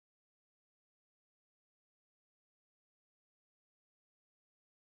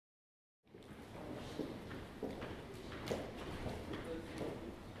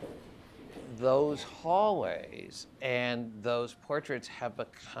those hallways and those portraits have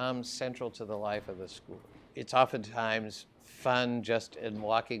become central to the life of the school. It's oftentimes fun just in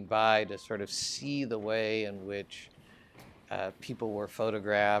walking by to sort of see the way in which people were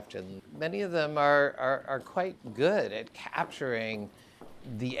photographed, and many of them are quite good at capturing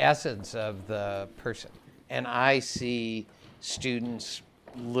the essence of the person. And I see students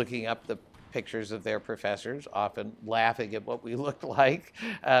looking up the pictures of their professors, often laughing at what we looked like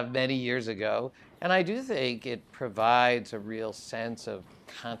many years ago. And I do think it provides a real sense of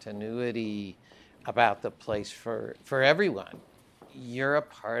continuity about the place for everyone. You're a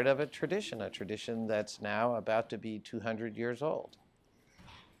part of a tradition that's now about to be 200 years old.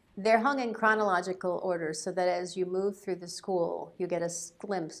 They're hung in chronological order so that as you move through the school, you get a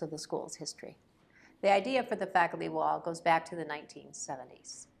glimpse of the school's history. The idea for the faculty wall goes back to the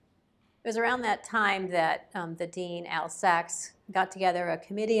 1970s. It was around that time that the dean, Al Sachs, got together a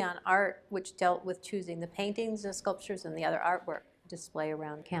committee on art which dealt with choosing the paintings, the sculptures, and the other artwork display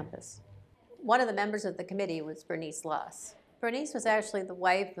around campus. One of the members of the committee was Bernice Loss. Bernice was actually the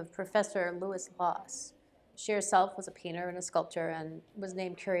wife of Professor Louis Loss. She herself was a painter and a sculptor and was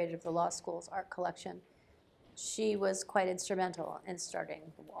named curator of the law school's art collection. She was quite instrumental in starting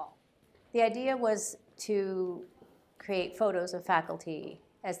the wall. The idea was to create photos of faculty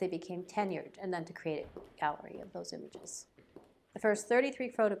as they became tenured, and then to create a gallery of those images. The first 33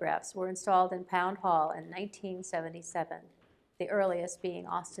 photographs were installed in Pound Hall in 1977, the earliest being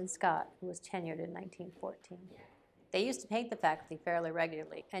Austin Scott, who was tenured in 1914. They used to paint the faculty fairly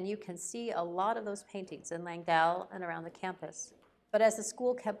regularly, and you can see a lot of those paintings in Langdale and around the campus. But as the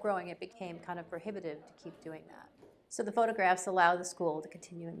school kept growing, it became kind of prohibitive to keep doing that. So the photographs allow the school to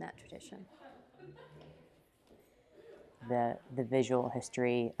continue in that tradition. The visual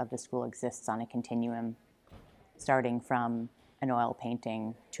history of the school exists on a continuum, starting from an oil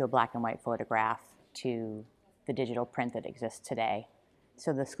painting to a black and white photograph to the digital print that exists today.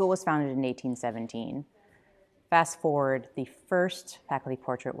 So the school was founded in 1817. Fast forward, the first faculty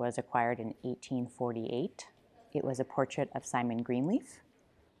portrait was acquired in 1848. It was a portrait of Simon Greenleaf.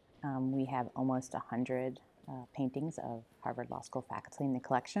 We have almost 100 paintings of Harvard Law School faculty in the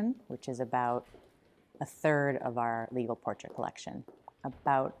collection, which is about a third of our legal portrait collection.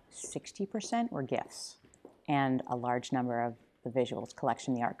 About 60% were gifts, and a large number of the visuals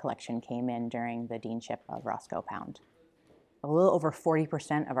collection, the art collection, came in during the deanship of Roscoe Pound. A little over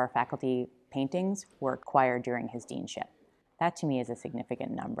 40% of our faculty paintings were acquired during his deanship. That to me is a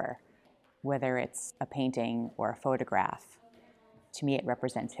significant number. Whether it's a painting or a photograph, to me it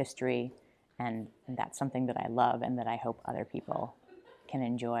represents history, and that's something that I love and that I hope other people can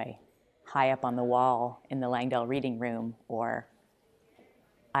enjoy. High up on the wall in the Langdale Reading Room or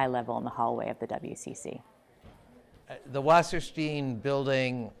eye level in the hallway of the WCC. The Wasserstein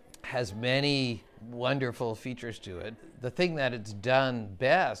building has many wonderful features to it. The thing that it's done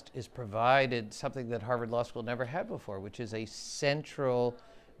best is provided something that Harvard Law School never had before, which is a central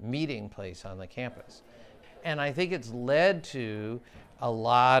meeting place on the campus. And I think it's led to a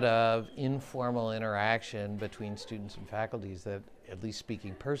lot of informal interaction between students and faculties that, at least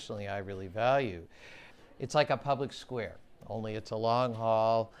speaking personally, I really value. It's like a public square, only it's a long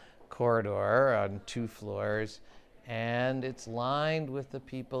hall corridor on 2 floors, and it's lined with the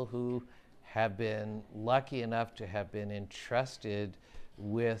people who have been lucky enough to have been entrusted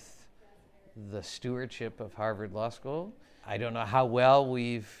with the stewardship of Harvard Law School. I don't know how well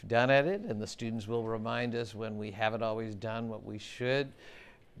we've done at it, and the students will remind us when we haven't always done what we should,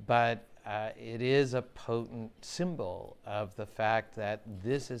 but it is a potent symbol of the fact that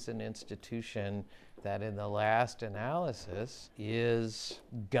this is an institution that in the last analysis is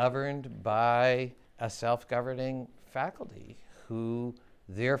governed by a self-governing faculty who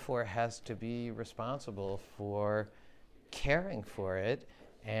therefore has to be responsible for caring for it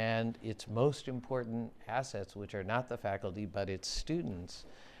and its most important assets, which are not the faculty but its students,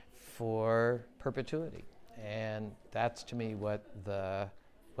 for perpetuity. And that's to me what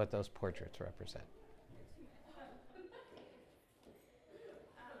those portraits represent.